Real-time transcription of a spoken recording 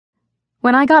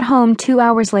When I got home 2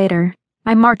 hours later,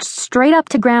 I marched straight up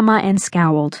to Grandma and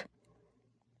scowled.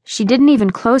 She didn't even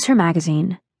close her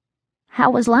magazine. How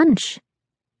was lunch?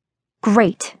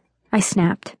 Great, I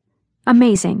snapped.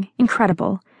 Amazing,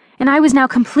 incredible, and I was now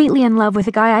completely in love with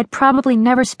a guy I'd probably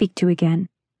never speak to again.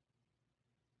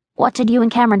 What did you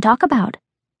and Cameron talk about?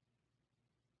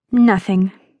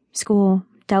 Nothing. School,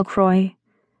 Delcroix.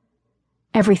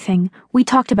 Everything. We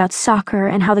talked about soccer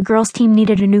and how the girls' team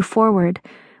needed a new forward.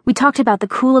 We talked about the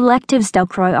cool electives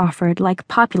Delcroix offered, like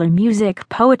popular music,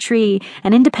 poetry,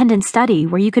 and independent study,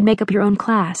 where you could make up your own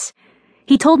class.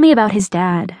 He told me about his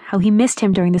dad, how he missed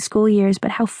him during the school years,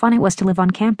 but how fun it was to live on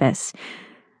campus.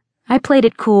 I played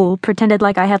it cool, pretended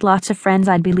like I had lots of friends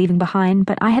I'd be leaving behind,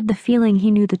 but I had the feeling he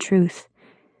knew the truth.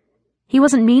 He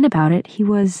wasn't mean about it, he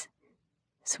was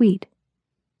sweet,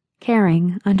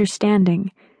 caring,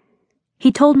 understanding.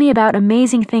 He told me about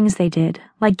amazing things they did,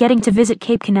 like getting to visit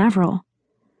Cape Canaveral.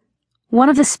 One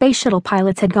of the space shuttle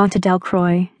pilots had gone to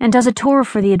Delcroix and does a tour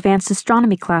for the advanced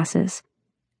astronomy classes.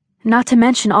 Not to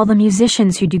mention all the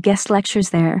musicians who do guest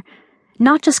lectures there.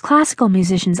 Not just classical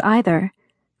musicians either.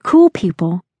 Cool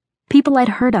people. People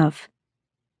I'd heard of.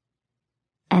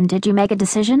 And did you make a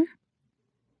decision?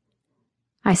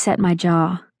 I set my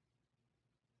jaw.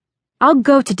 I'll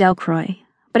go to Delcroix,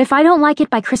 but if I don't like it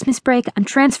by Christmas break, I'm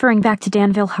transferring back to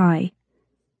Danville High.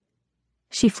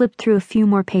 She flipped through a few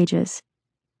more pages.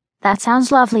 That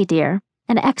sounds lovely, dear.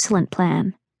 An excellent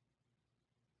plan.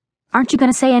 Aren't you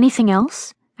going to say anything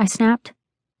else? I snapped.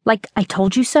 Like I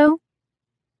told you so?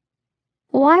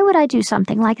 Why would I do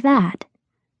something like that?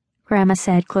 Grandma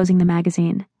said, closing the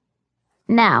magazine.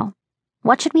 Now,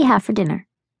 what should we have for dinner?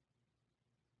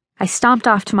 I stomped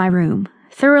off to my room,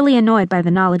 thoroughly annoyed by the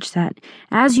knowledge that,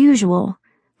 as usual,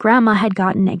 Grandma had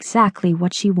gotten exactly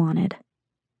what she wanted.